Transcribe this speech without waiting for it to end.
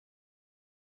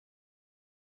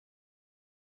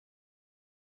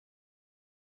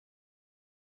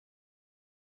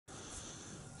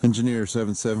Engineer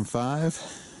 775,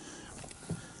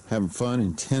 having fun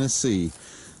in Tennessee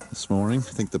this morning. I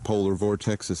think the polar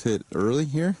vortex has hit early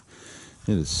here.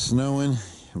 It is snowing.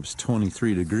 It was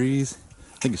 23 degrees.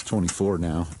 I think it's 24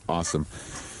 now. Awesome.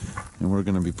 And we're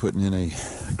going to be putting in a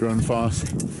Grundfos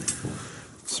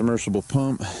submersible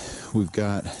pump. We've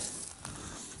got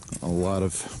a lot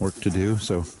of work to do,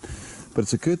 but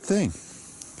it's a good thing.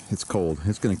 It's cold.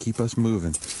 It's going to keep us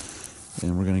moving.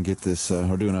 And we're going to get this,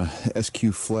 we're doing a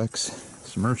SQ Flex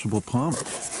submersible pump.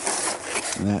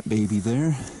 And that baby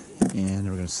there. And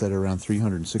we're going to set it around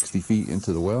 360 feet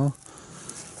into the well.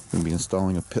 We're going to be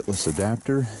installing a pitless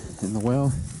adapter in the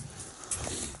well.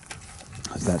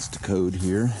 That's the code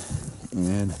here.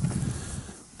 And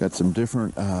got some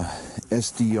different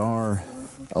SDR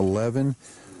 11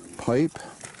 pipe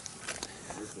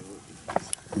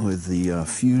with the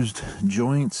fused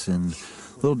joints and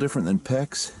a little different than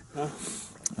PEX. A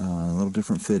little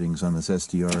different fittings on this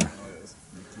SDR.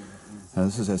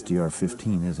 This is SDR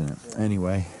 15, isn't it?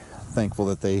 Anyway, thankful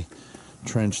that they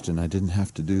trenched and I didn't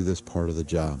have to do this part of the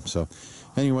job. So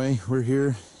anyway, we're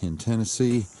here in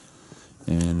Tennessee,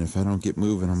 and if I don't get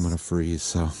moving, I'm going to freeze.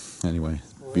 So anyway,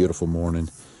 beautiful morning.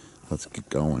 Let's get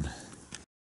going.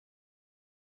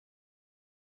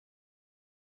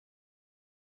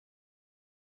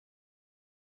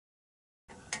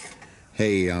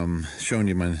 Hey, I'm showing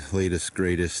you my latest,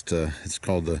 greatest, it's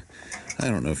called the, I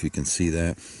don't know if you can see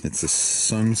that, it's a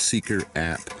Sunseeker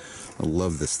app. I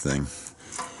love this thing.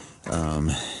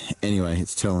 Anyway,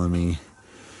 it's telling me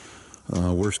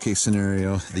worst case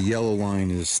scenario. The yellow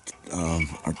line is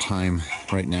our time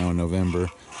right now in November.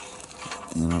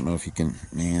 And I don't know if you can,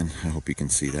 man, I hope you can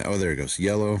see that. Oh, there it goes,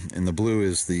 yellow, and the blue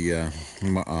is the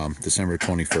December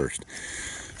 21st.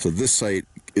 So this site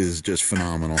is just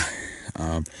phenomenal.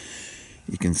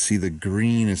 You can see the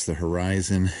green is the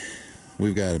horizon.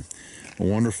 We've got a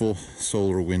wonderful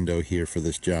solar window here for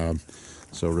this job,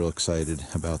 so real excited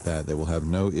about that. They will have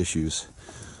no issues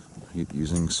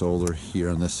using solar here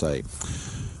on this site.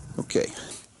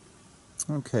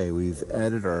 Okay, we've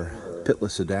added our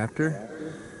pitless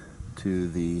adapter to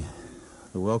the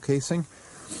well casing.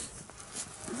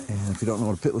 And if you don't know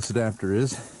what a pitless adapter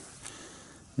is,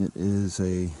 it is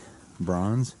a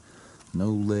bronze no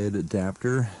lead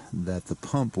adapter that the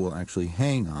pump will actually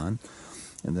hang on,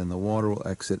 and then the water will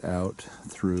exit out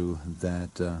through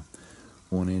that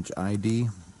 1-inch ID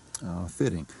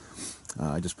fitting.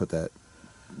 I just put that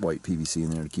white PVC in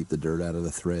there to keep the dirt out of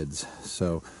the threads.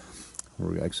 So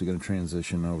we're actually going to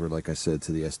transition over, like I said,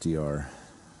 to the SDR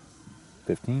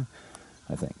 15,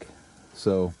 I think.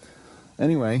 So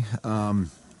anyway,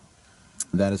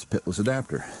 that is a pitless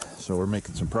adapter. So we're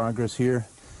making some progress here.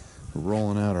 We're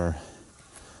rolling out our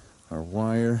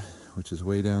wire, which is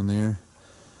way down there,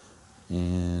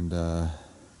 and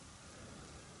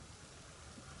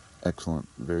excellent,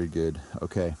 very good.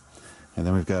 Okay, and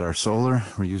then we've got our solar.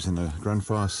 We're using the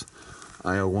Grundfos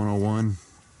IO101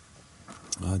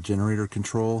 generator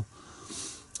control,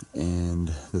 and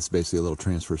this is basically a little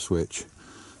transfer switch,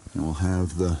 and we'll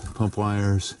have the pump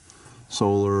wires,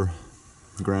 solar,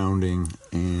 grounding,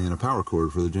 and a power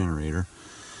cord for the generator.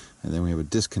 And then we have a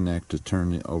disconnect to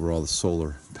turn over all the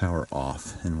solar power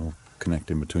off, and we'll connect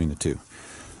in between the two.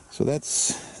 So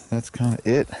that's kind of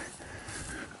it.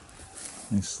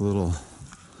 Nice little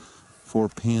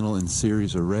 4-panel in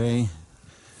series array.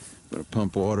 We're going to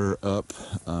pump water up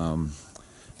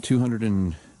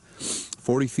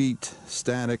 240 feet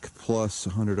static plus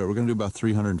 100. We're going to do about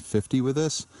 350 with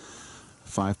this.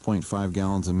 5.5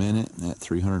 gallons a minute at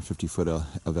 350 foot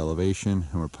of elevation,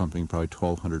 and we're pumping probably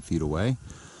 1,200 feet away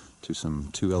to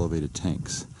two elevated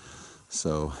tanks.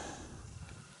 So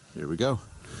here we go.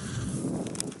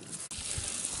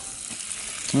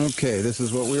 Okay, this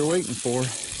is what we were waiting for.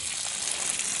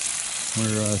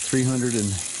 We're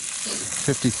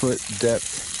 350 foot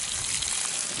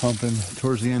depth pumping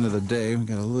towards the end of the day. We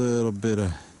got a little bit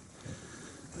of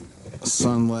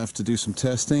sun left to do some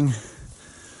testing.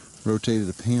 Rotated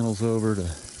the panels over to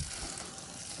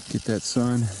get that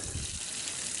sun.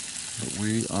 But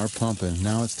we are pumping.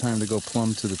 Now it's time to go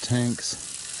plumb to the tanks.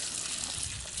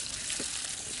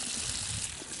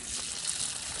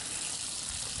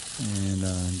 And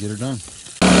get her done.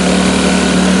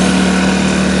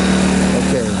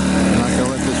 Okay, I'm not going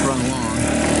to let this run long.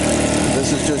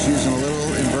 This is just using a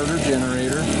little inverter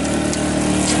generator. And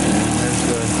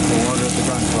there's the water at the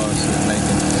Grundfos. It's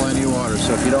making plenty of water.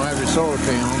 So if you don't have your solar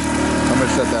panels, I'm going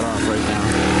to shut that off right now.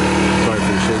 Sorry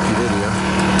for the shaky video.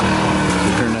 So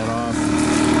turn that off.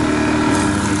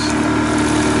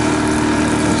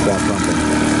 Stop pumping.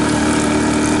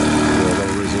 A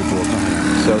little residual coming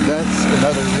out. So that's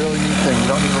another really neat thing. You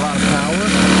don't need a lot of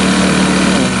power.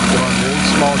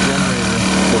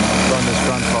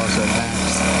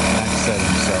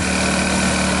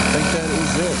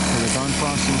 is it for the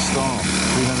Grundfos install.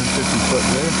 350 foot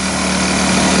lift,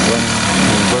 running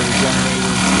the inverter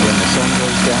generator when the sun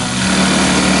goes down.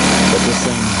 But this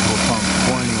thing will pump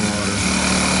plenty of water.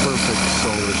 Perfect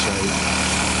solar site.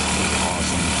 It's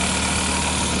awesome.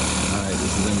 Alright,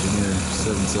 this is Engineer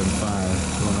 775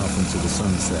 going off into the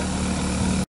sunset.